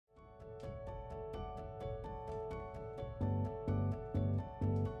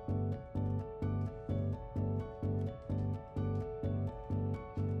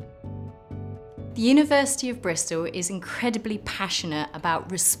The University of Bristol is incredibly passionate about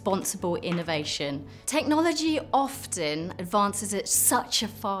responsible innovation. Technology often advances at such a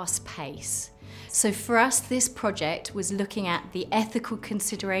fast pace. So for us, this project was looking at the ethical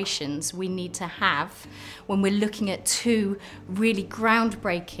considerations we need to have when we're looking at two really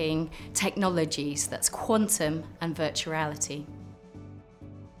groundbreaking technologies, that's quantum and virtual reality.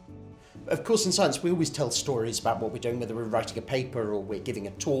 Of course, in science, we always tell stories about what we're doing, whether we're writing a paper or we're giving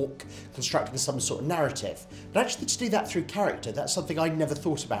a talk, constructing some sort of narrative. But actually to do that through character, that's something I'd never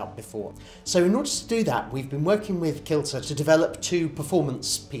thought about before. So in order to do that, we've been working with Kilter to develop two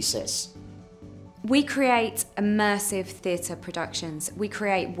performance pieces. We create immersive theatre productions. We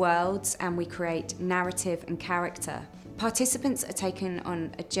create worlds and we create narrative and character. Participants are taken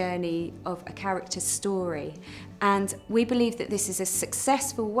on a journey of a character's story, and we believe that this is a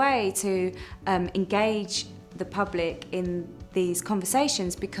successful way to engage the public in these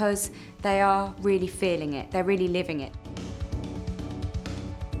conversations because they are really feeling it, they're really living it.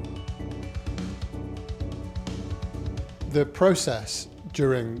 The process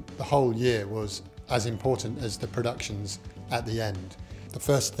during the whole year was as important as the productions at the end. The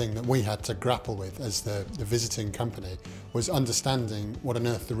first thing that we had to grapple with as the visiting company was understanding what on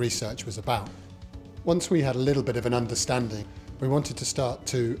earth the research was about. Once we had a little bit of an understanding, we wanted to start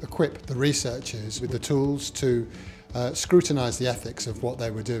to equip the researchers with the tools to scrutinise the ethics of what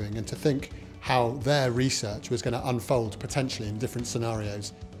they were doing and to think how their research was going to unfold potentially in different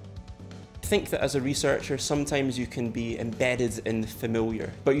scenarios. I think that as a researcher, sometimes you can be embedded in the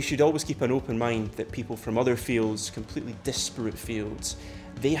familiar, but you should always keep an open mind that people from other fields, completely disparate fields,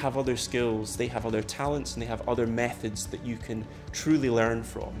 they have other skills, they have other talents, and they have other methods that you can truly learn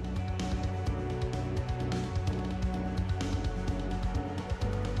from.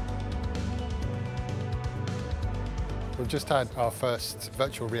 We've just had our first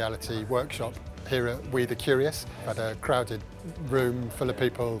virtual reality workshop here at We the Curious. Had a crowded room full of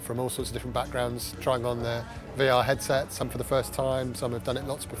people from all sorts of different backgrounds trying on their VR headsets, some for the first time, some have done it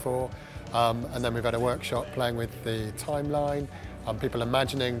lots before. And then we've had a workshop playing with the timeline, people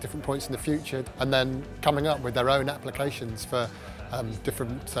imagining different points in the future and then coming up with their own applications for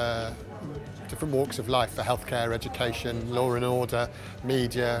different walks of life, for healthcare, education, law and order,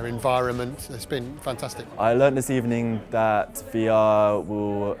 media, environment. It's been fantastic. I learned this evening that VR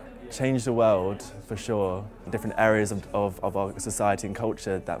will change the world for sure. Different areas of our society and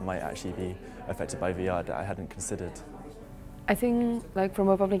culture that might actually be affected by VR that I hadn't considered. I think, like, from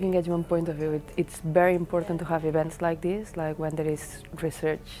a public engagement point of view, it's very important to have events like this, like when there is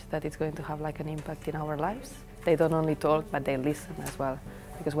research that is going to have like an impact in our lives. They don't only talk, but they listen as well,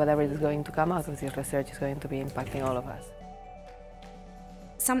 because whatever is going to come out of this research is going to be impacting all of us.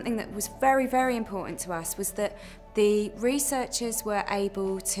 Something that was very, very important to us was that the researchers were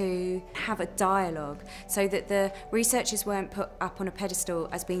able to have a dialogue so that the researchers weren't put up on a pedestal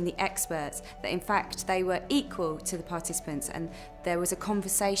as being the experts, that in fact they were equal to the participants and there was a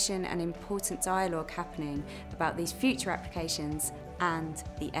conversation and important dialogue happening about these future applications and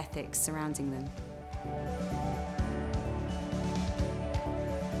the ethics surrounding them.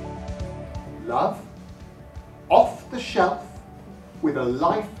 Love, off the shelf, with a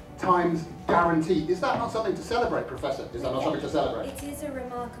lifetime's guarantee. Is that not something to celebrate, Professor? Is that not something to celebrate? It is a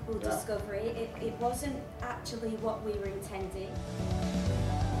remarkable discovery. It wasn't actually what we were intending.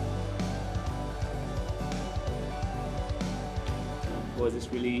 It was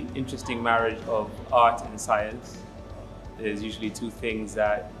this really interesting marriage of art and science. There's usually two things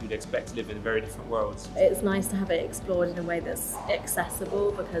that you'd expect to live in very different worlds. It's nice to have it explored in a way that's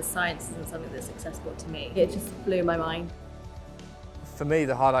accessible, because science isn't something that's accessible to me. It just blew my mind. For me,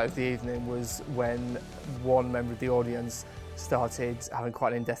 the highlight of the evening was when one member of the audience started having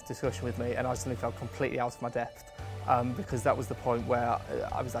quite an in-depth discussion with me, and I suddenly felt completely out of my depth because that was the point where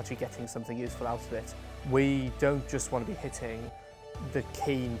I was actually getting something useful out of it. We don't just want to be hitting the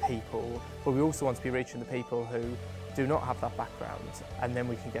keen people, but we also want to be reaching the people who do not have that background, and then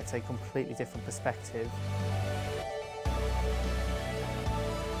we can get a completely different perspective.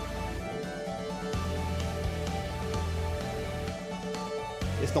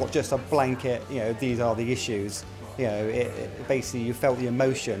 It's not just a blanket, these are the issues. Basically you felt the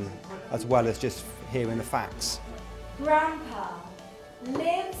emotion as well as just hearing the facts. Grandpa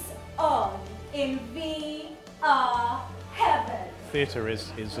lives on in VR heaven. Theatre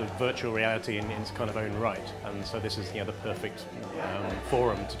is a virtual reality in its kind of own right, and so this is the perfect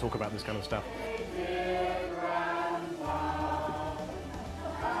forum to talk about this kind of stuff.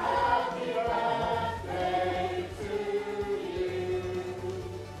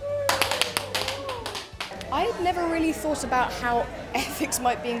 I never really thought about how ethics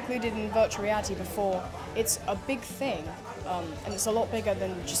might be included in virtual reality before. It's a big thing, and it's a lot bigger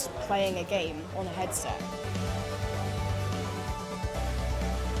than just playing a game on a headset.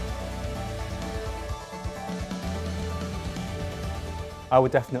 I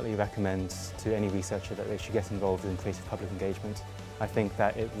would definitely recommend to any researcher that they should get involved in creative public engagement. I think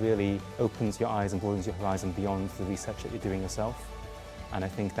that it really opens your eyes and broadens your horizon beyond the research that you're doing yourself. And I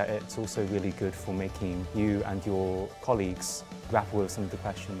think that it's also really good for making you and your colleagues grapple with some of the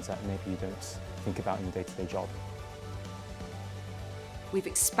questions that maybe you don't think about in your day-to-day job. We've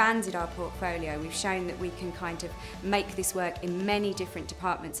expanded our portfolio. We've shown that we can kind of make this work in many different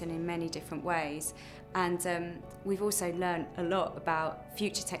departments and in many different ways. And we've also learned a lot about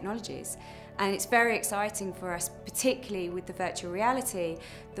future technologies. And it's very exciting for us, particularly with the virtual reality,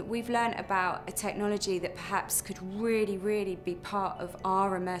 that we've learned about a technology that perhaps could really, really be part of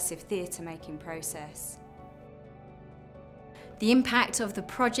our immersive theatre making process. The impact of the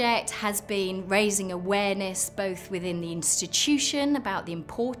project has been raising awareness both within the institution about the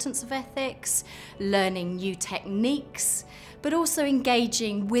importance of ethics, learning new techniques, but also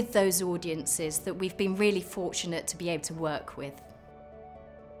engaging with those audiences that we've been really fortunate to be able to work with.